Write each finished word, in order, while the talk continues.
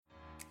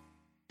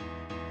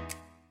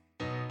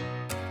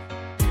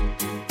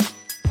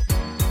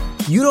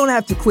You don't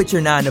have to quit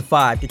your 9 to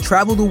 5 to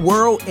travel the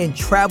world and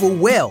travel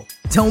well.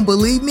 Don't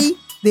believe me?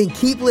 Then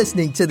keep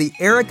listening to the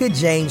Erica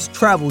James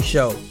Travel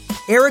Show.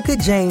 Erica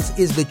James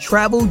is the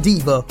travel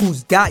diva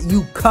who's got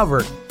you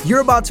covered. You're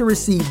about to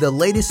receive the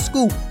latest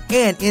scoop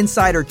and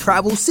insider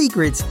travel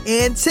secrets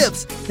and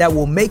tips that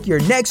will make your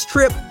next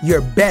trip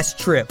your best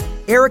trip.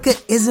 Erica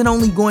isn't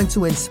only going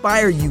to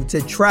inspire you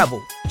to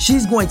travel,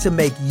 she's going to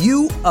make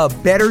you a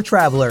better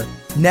traveler.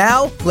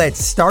 Now, let's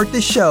start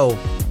the show.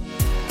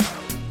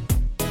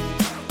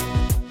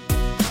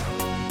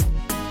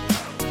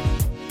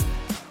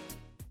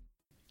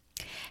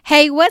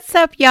 Hey, what's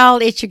up,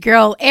 y'all? It's your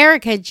girl,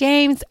 Erica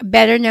James,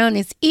 better known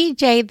as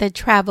EJ, the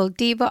Travel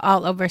Diva,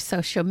 all over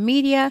social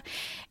media.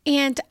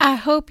 And I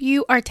hope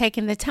you are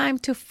taking the time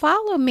to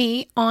follow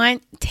me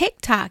on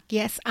TikTok.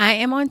 Yes, I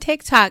am on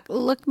TikTok.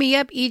 Look me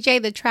up,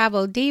 EJ, the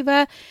Travel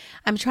Diva.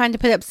 I'm trying to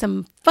put up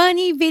some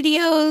funny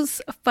videos,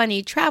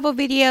 funny travel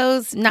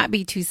videos, not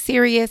be too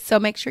serious. So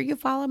make sure you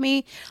follow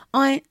me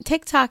on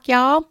TikTok,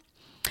 y'all.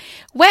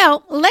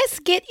 Well, let's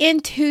get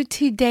into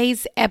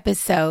today's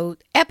episode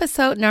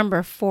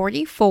number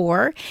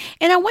 44.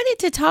 And I wanted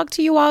to talk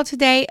to you all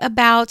today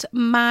about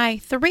my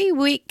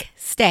 3-week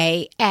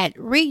stay at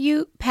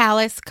Riu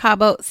Palace,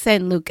 Cabo,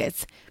 San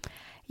Lucas.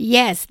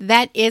 Yes,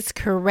 that is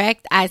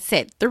correct. I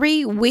said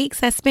 3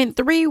 weeks. I spent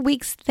 3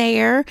 weeks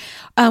there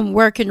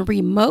working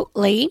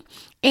remotely.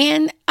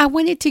 And I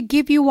wanted to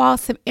give you all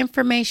some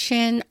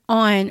information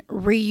on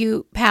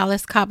Riu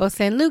Palace, Cabo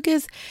San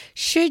Lucas,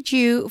 should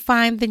you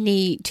find the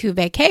need to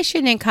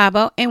vacation in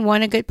Cabo and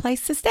want a good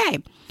place to stay.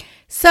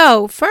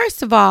 So,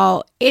 first of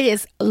all, it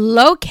is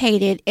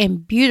located in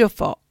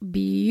beautiful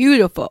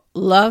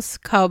Los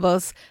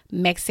Cabos,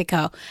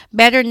 Mexico,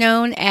 better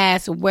known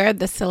as where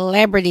the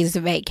celebrities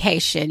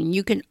vacation.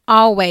 You can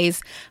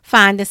always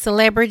find a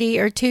celebrity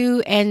or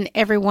two, and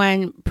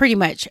everyone pretty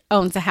much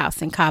owns a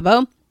house in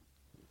Cabo.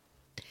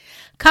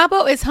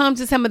 Cabo is home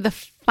to some of the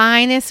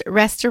finest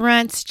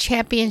restaurants,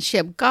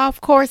 championship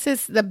golf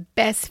courses, the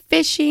best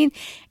fishing,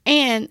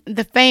 and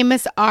the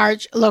famous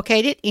arch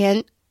located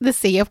in the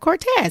Sea of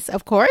Cortez,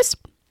 of course.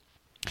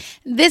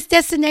 This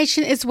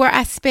destination is where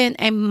I spent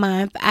a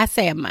month,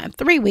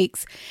 3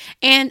 weeks,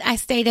 and I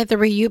stayed at the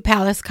Riu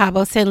Palace,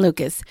 Cabo San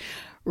Lucas.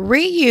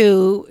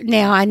 Riu,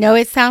 now I know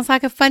it sounds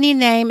like a funny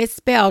name, it's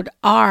spelled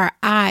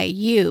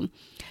R-I-U.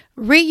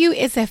 Riu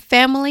is a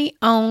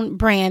family-owned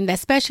brand that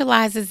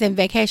specializes in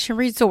vacation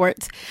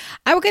resorts.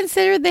 I would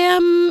consider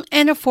them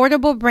an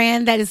affordable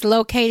brand that is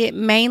located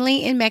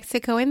mainly in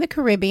Mexico and the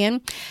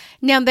Caribbean.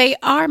 Now, they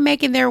are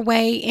making their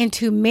way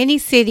into many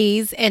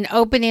cities and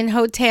opening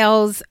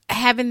hotels,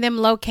 having them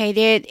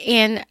located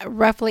in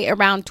roughly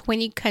around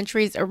 20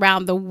 countries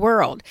around the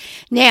world.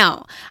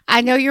 Now,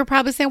 I know you're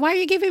probably saying, why are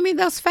you giving me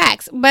those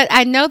facts? But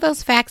I know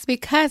those facts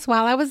because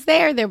while I was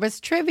there was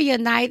trivia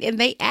night and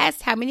they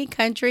asked how many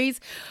countries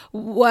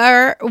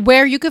were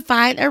where you could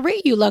find a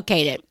Riu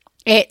located.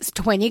 It's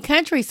 20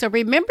 countries. So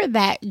remember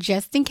that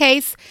just in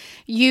case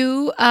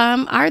you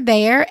are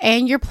there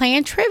and you're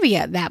playing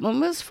trivia. That one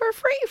was for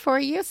free for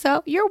you.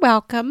 So you're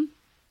welcome.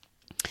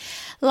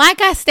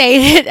 Like I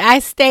stated, I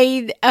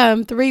stayed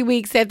 3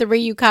 weeks at the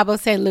Riu Cabo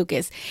San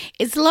Lucas.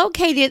 It's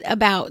located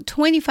about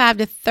 25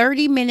 to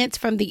 30 minutes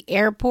from the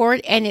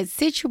airport, and it's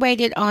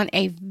situated on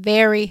a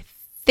very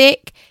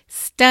thick,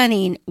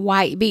 stunning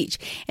white beach.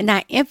 And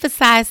I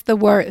emphasize the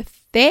word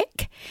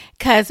thick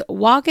because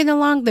walking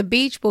along the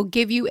beach will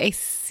give you a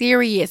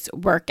serious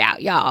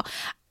workout, y'all.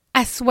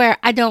 I swear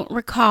I don't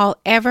recall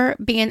ever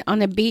being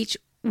on a beach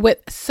with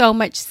so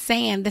much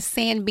sand, the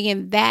sand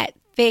being that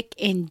thick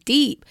and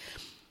deep.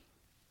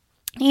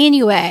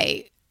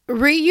 Anyway,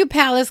 Riu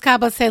Palace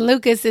Cabo San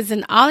Lucas is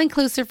an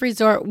all-inclusive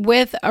resort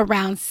with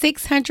around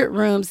 600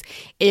 rooms.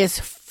 It is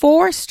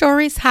 4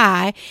 stories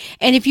high,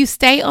 and if you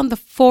stay on the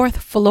 4th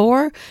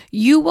floor,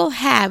 you will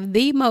have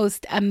the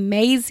most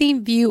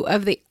amazing view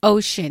of the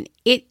ocean.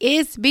 It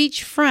is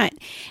beachfront,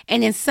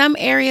 and in some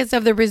areas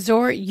of the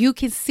resort, you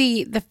can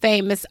see the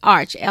famous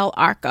arch, El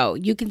Arco.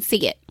 You can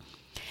see it.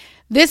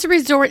 This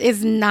resort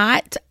is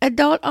not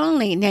adult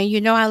only. Now, you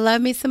know I love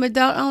me some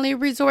adult only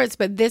resorts,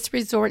 but this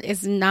resort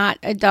is not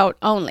adult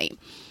only.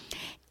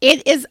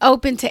 It is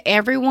open to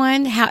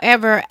everyone.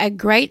 However, a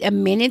great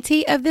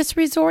amenity of this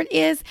resort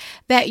is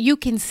that you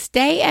can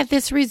stay at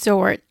this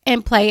resort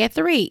and play at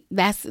 3.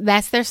 That's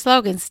their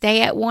slogan.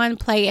 Stay at 1,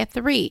 play at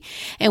 3.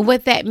 And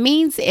what that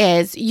means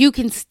is you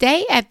can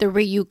stay at the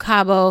Riu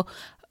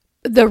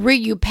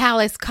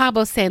Palace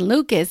Cabo San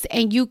Lucas,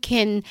 and you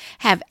can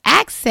have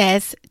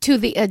access to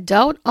the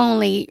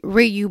adult-only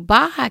Riu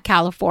Baja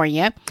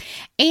California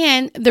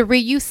and the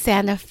Riu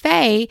Santa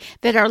Fe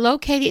that are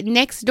located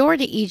next door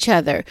to each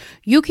other.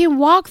 You can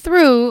walk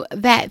through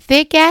that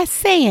thick-ass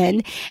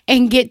sand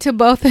and get to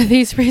both of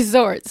these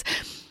resorts.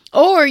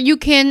 Or you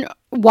can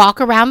walk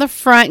around the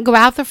front, go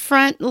out the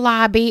front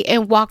lobby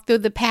and walk through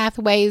the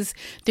pathways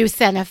through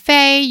Santa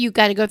Fe. You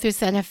got to go through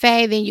Santa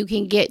Fe, then you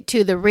can get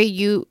to the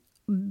Riu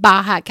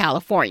Baja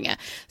California.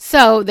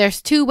 So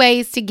there's 2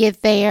 ways to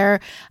get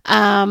there,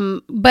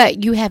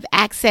 but you have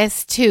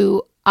access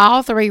to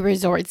all 3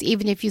 resorts,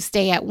 even if you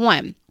stay at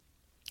one.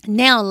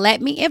 Now,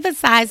 let me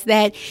emphasize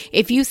that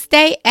if you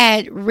stay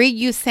at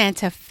Riu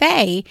Santa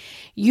Fe,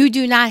 you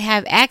do not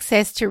have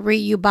access to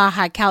Riu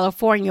Baja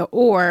California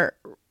or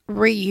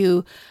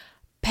Riu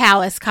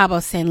Palace Cabo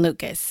San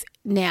Lucas.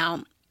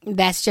 Now,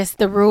 that's just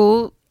the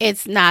rule.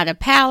 It's not a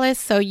palace,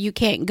 so you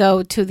can't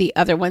go to the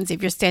other ones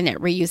if you're staying at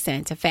Riu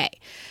Santa Fe.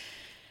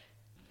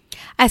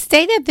 I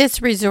stayed at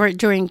this resort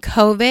during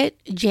COVID,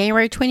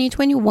 January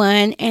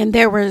 2021, and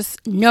there was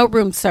no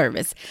room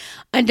service.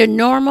 Under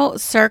normal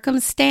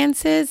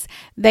circumstances,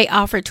 they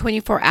offer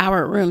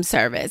 24-hour room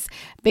service.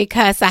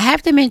 Because I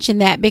have to mention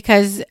that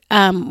because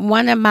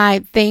one of my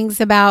things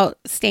about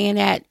staying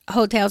at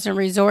hotels and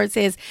resorts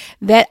is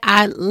that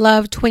I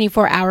love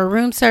 24-hour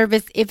room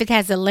service. If it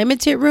has a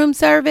limited room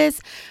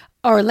service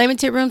or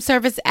limited room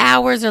service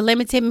hours or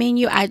limited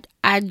menu,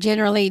 I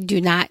generally do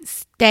not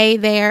stay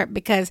there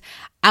because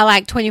I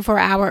like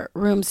 24-hour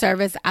room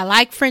service. I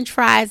like French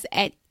fries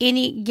at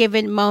any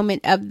given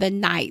moment of the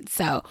night.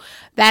 So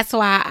that's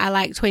why I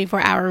like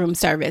 24-hour room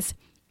service.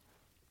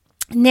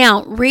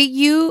 Now,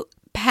 Riu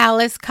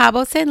Palace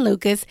Cabo San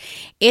Lucas,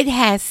 it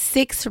has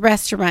 6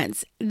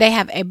 restaurants. They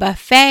have a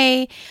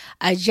buffet,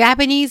 a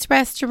Japanese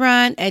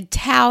restaurant,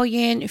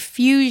 Italian,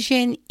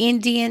 fusion,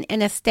 Indian,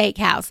 and a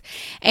steakhouse.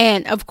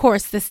 And of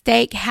course, the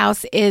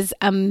steakhouse is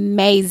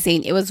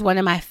amazing. It was one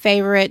of my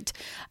favorite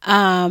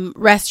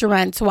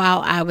restaurants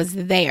while I was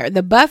there.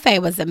 The buffet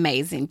was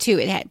amazing too.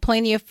 It had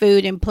plenty of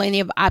food and plenty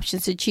of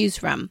options to choose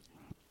from.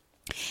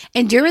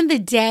 And during the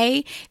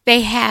day,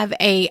 they have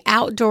a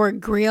outdoor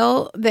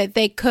grill that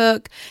they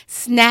cook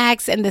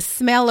snacks, and the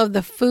smell of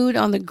the food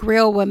on the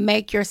grill will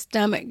make your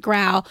stomach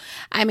growl.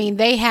 I mean,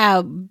 they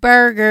have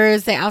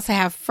burgers. They also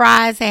have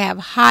fries. They have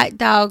hot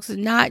dogs,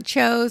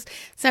 nachos.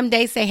 Some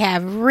days they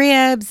have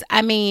ribs.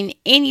 I mean,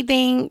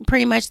 anything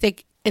pretty much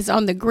that is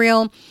on the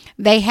grill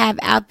they have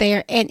out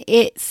there, and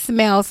it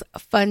smells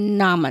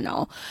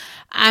phenomenal.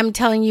 I'm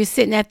telling you,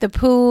 sitting at the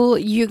pool,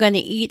 you're going to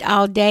eat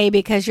all day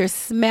because you're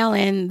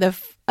smelling the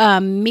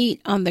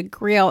meat on the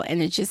grill,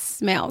 and it just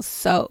smells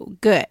so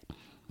good.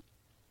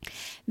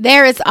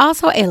 There is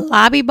also a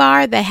lobby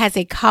bar that has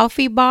a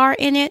coffee bar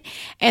in it,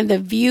 and the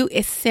view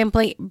is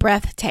simply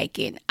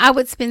breathtaking. I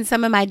would spend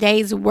some of my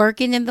days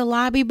working in the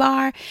lobby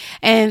bar,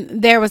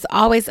 and there was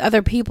always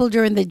other people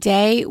during the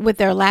day with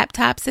their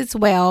laptops as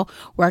well,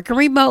 working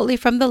remotely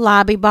from the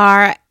lobby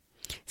bar.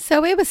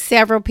 So it was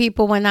several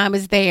people when I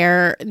was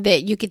there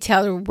that you could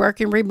tell were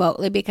working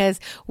remotely because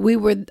we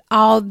were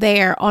all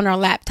there on our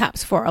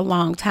laptops for a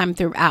long time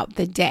throughout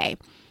the day.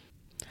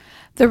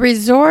 The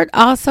resort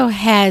also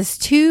has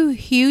 2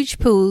 huge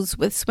pools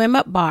with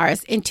swim-up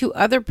bars and 2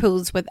 other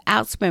pools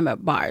without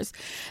swim-up bars.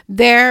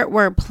 There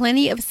were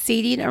plenty of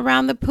seating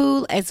around the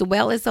pool as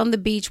well as on the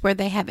beach where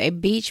they have a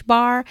beach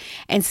bar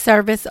and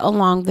service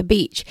along the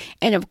beach.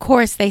 And of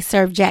course, they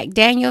serve Jack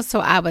Daniels, so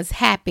I was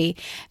happy.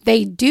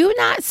 They do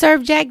not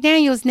serve Jack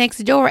Daniels next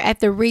door at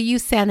the Riu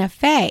Santa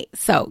Fe,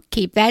 so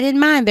keep that in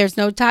mind. There's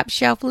no top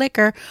shelf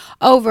liquor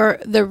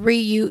over the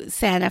Riu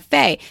Santa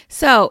Fe.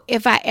 So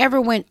if I ever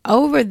went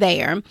over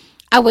there,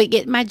 I would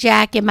get my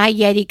Jack and my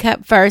Yeti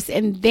cup first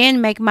and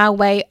then make my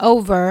way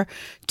over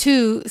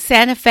to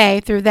Santa Fe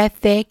through that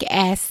thick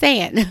ass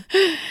sand.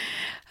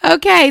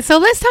 Okay, so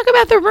let's talk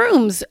about the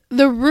rooms.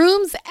 The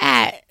rooms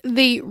at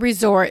the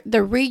resort, the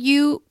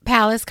Riu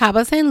Palace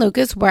Cabo San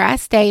Lucas, where I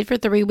stayed for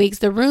 3 weeks,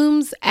 the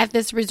rooms at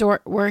this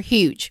resort were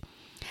huge.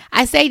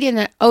 I stayed in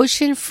an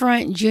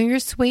oceanfront junior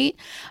suite.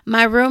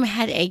 My room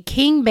had a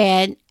king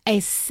bed,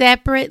 a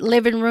separate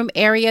living room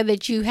area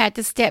that you had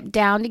to step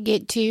down to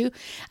get to,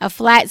 a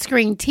flat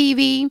screen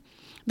TV.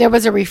 There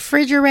was a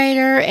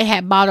refrigerator. It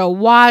had bottled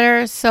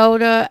water,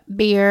 soda,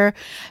 beer.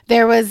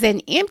 There was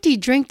an empty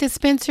drink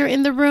dispenser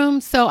in the room,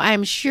 so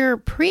I'm sure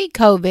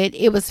pre-COVID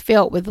it was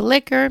filled with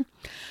liquor.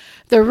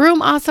 The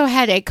room also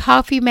had a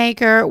coffee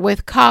maker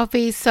with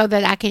coffee so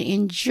that I can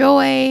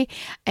enjoy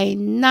a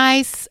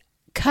nice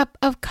cup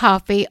of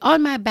coffee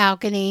on my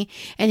balcony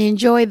and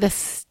enjoy the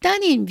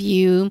stunning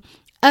view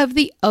of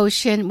the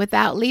ocean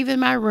without leaving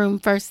my room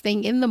first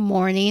thing in the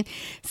morning.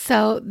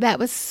 So that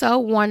was so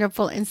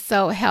wonderful and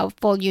so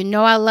helpful. You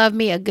know, I love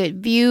me a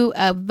good view,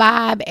 a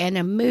vibe, and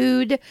a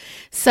mood.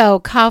 So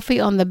coffee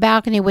on the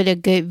balcony with a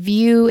good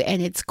view,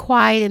 and it's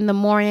quiet in the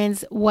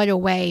mornings. What a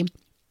way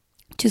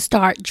to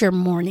start your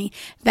morning.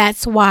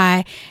 That's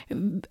why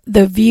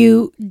the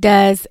view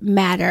does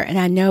matter. And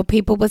I know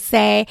people will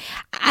say,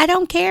 I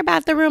don't care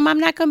about the room. I'm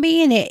not going to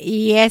be in it.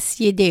 Yes,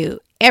 you do.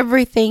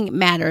 Everything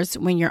matters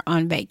when you're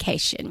on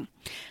vacation.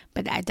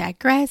 But I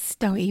digress.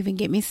 Don't even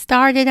get me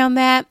started on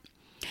that.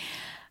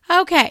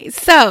 Okay,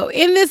 so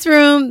in this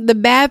room, the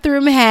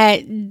bathroom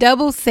had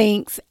double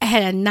sinks,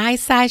 had a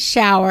nice size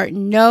shower,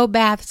 no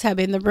bathtub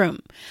in the room.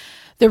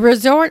 The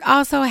resort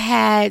also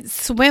had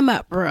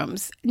swim-up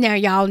rooms. Now,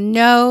 y'all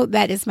know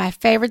that is my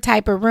favorite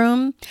type of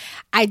room.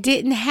 I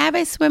didn't have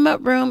a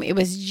swim-up room. It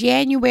was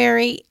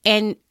January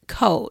and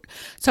cold.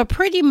 So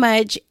pretty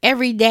much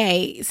every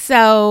day.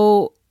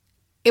 So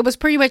it was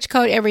pretty much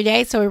cold every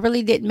day, so it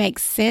really didn't make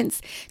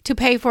sense to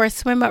pay for a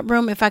swim up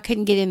room if I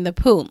couldn't get in the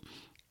pool.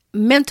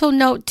 Mental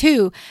note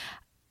too,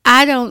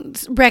 I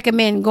don't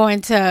recommend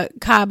going to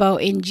Cabo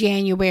in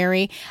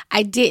January.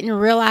 I didn't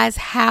realize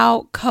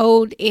how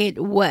cold it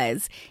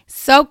was.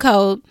 So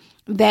cold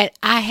that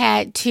I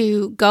had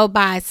to go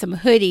buy some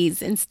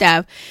hoodies and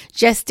stuff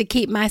just to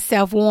keep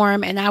myself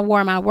warm. And I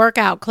wore my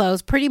workout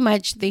clothes pretty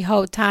much the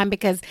whole time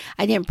because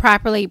I didn't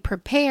properly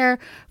prepare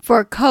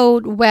for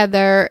cold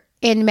weather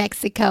in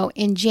Mexico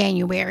in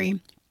January.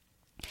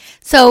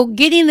 So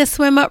getting the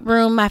swim up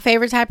room, my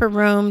favorite type of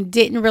room,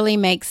 didn't really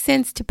make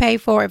sense to pay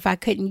for if I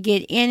couldn't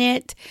get in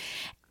it.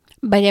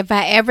 But if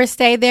I ever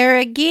stay there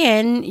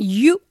again,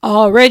 you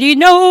already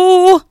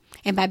know,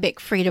 in my big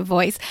Frida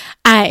voice,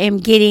 I am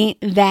getting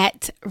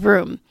that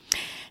room.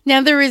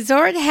 Now, the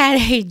resort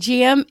had a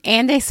gym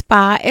and a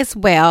spa as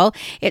well.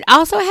 It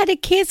also had a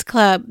kids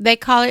club. They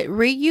call it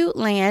Reut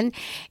Land.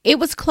 It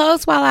was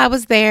closed while I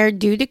was there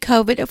due to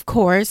COVID, of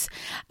course.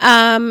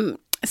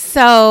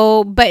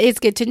 But it's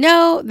good to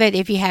know that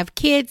if you have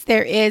kids,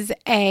 there is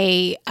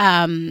a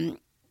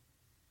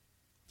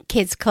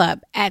kids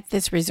club at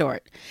this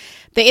resort.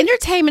 The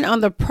entertainment on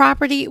the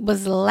property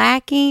was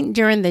lacking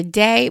during the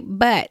day,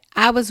 but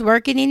I was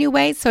working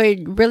anyway, so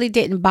it really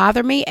didn't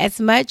bother me as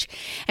much.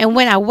 And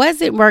when I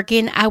wasn't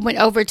working, I went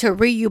over to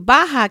Reut,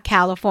 Baja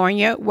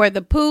California, where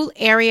the pool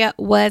area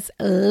was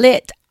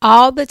lit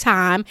all the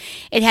time.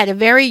 It had a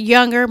very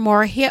younger,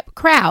 more hip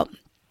crowd.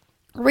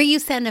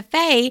 Reut Santa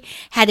Fe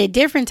had a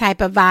different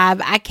type of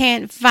vibe. I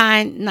can't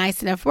find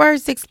nice enough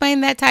words to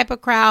explain that type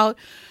of crowd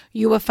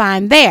you will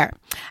find there.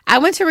 I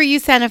went to Reut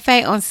Santa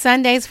Fe on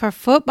Sundays for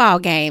football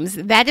games.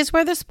 That is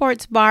where the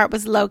sports bar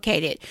was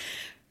located.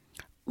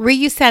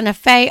 Reut Santa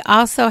Fe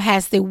also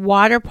has the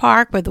water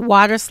park with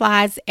water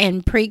slides,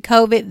 and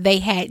pre-COVID, they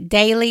had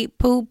daily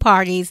pool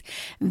parties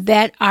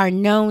that are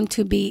known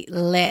to be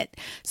lit.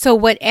 So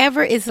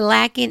whatever is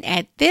lacking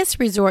at this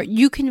resort,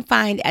 you can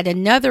find at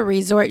another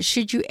resort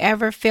should you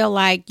ever feel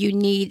like you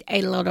need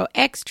a little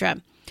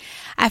extra.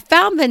 I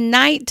found the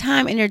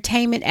nighttime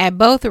entertainment at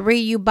both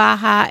Reut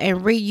Baja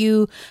and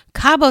Reut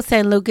Cabo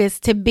San Lucas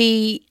to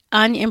be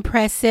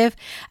unimpressive.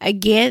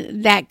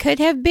 Again, that could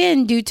have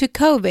been due to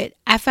COVID.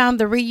 I found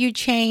the Reut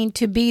chain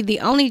to be the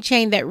only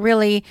chain that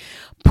really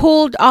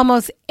pulled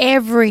almost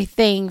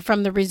everything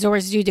from the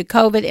resorts due to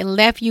COVID and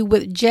left you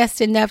with just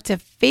enough to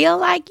feel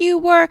like you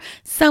were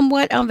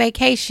somewhat on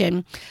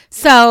vacation.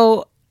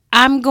 So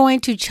I'm going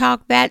to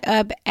chalk that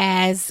up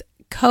as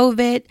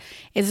COVID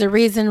is the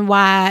reason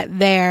why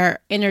their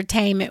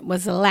entertainment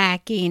was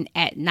lacking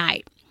at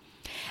night.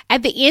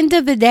 At the end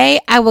of the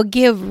day, I will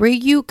give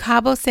Reut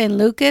Cabo San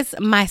Lucas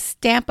my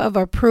stamp of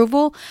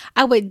approval.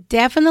 I would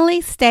definitely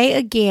stay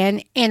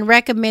again and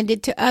recommend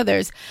it to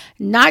others.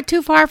 Not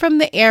too far from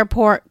the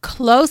airport,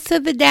 close to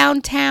the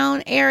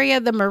downtown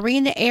area, the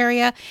marina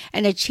area,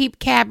 and a cheap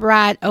cab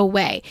ride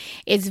away.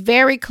 It's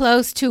very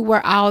close to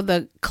where all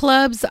the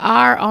clubs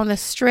are on the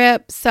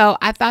strip, so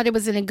I thought it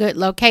was in a good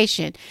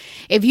location.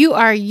 If you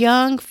are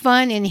young,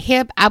 fun, and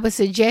hip, I would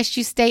suggest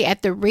you stay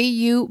at the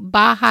Reut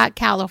Baja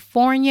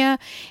California.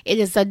 It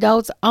is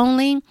adults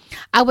only.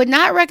 I would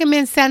not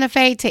recommend Santa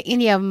Fe to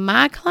any of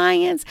my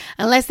clients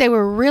unless they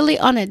were really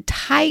on a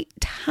tight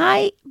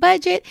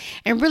budget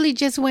and really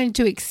just wanted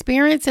to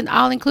experience an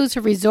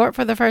all-inclusive resort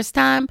for the first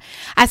time.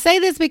 I say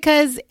this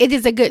because it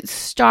is a good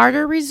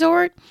starter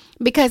resort.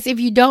 Because if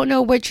you don't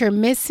know what you're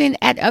missing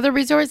at other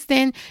resorts,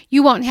 then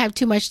you won't have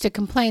too much to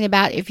complain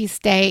about if you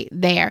stay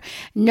there.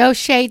 No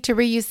shade to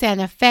Reut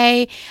Santa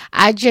Fe.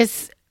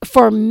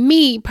 For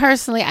me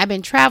personally, I've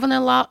been traveling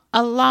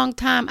a long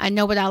time. I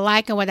know what I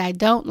like and what I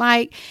don't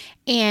like,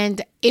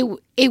 and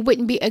it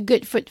wouldn't be a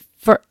good fit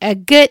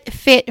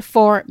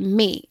for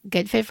me.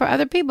 Good fit for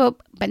other people,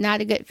 but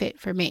not a good fit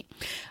for me.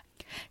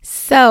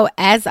 So,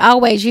 as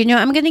always,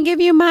 I'm going to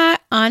give you my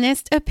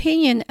honest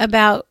opinion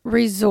about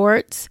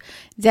resorts,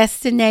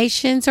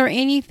 destinations, or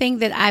anything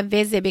that I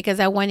visit because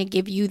I want to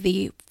give you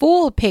the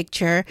full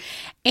picture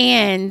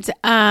and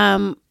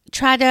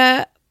try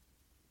to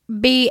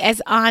be as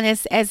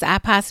honest as I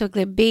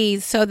possibly be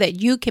so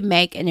that you can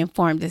make an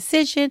informed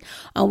decision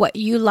on what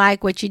you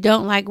like, what you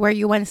don't like, where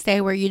you want to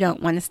stay, where you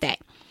don't want to stay.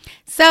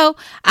 So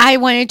I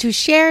wanted to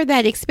share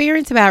that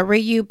experience about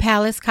Reut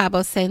Palace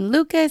Cabo San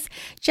Lucas,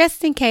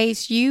 just in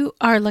case you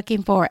are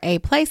looking for a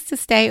place to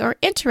stay or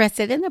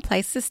interested in a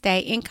place to stay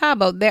in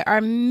Cabo. There are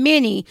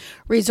many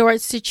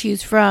resorts to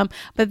choose from,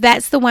 but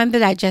that's the one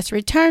that I just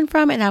returned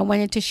from, and I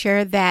wanted to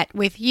share that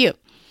with you.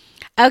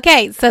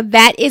 Okay, so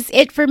that is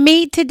it for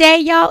me today,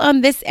 y'all, on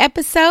this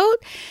episode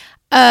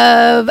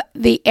of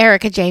the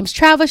Erica James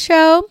Travel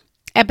Show.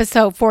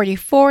 Episode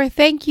 44.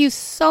 Thank you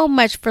so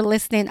much for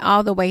listening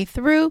all the way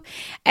through.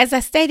 As I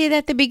stated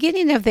at the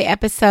beginning of the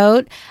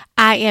episode,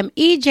 I am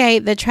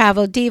EJ, the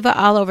Travel Diva,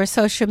 all over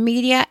social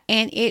media,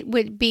 and it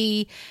would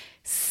be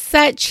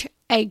such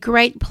a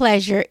great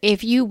pleasure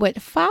if you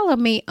would follow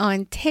me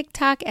on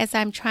TikTok as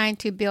I'm trying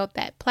to build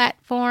that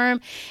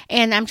platform,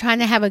 and I'm trying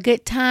to have a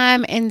good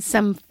time and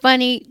some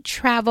funny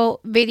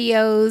travel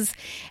videos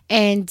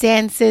and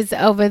dances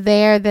over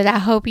there that I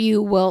hope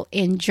you will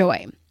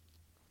enjoy.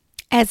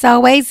 As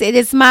always, it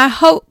is my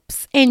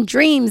hopes and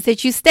dreams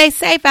that you stay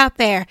safe out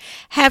there.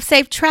 Have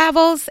safe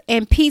travels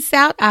and peace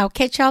out. I'll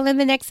catch y'all in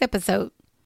the next episode.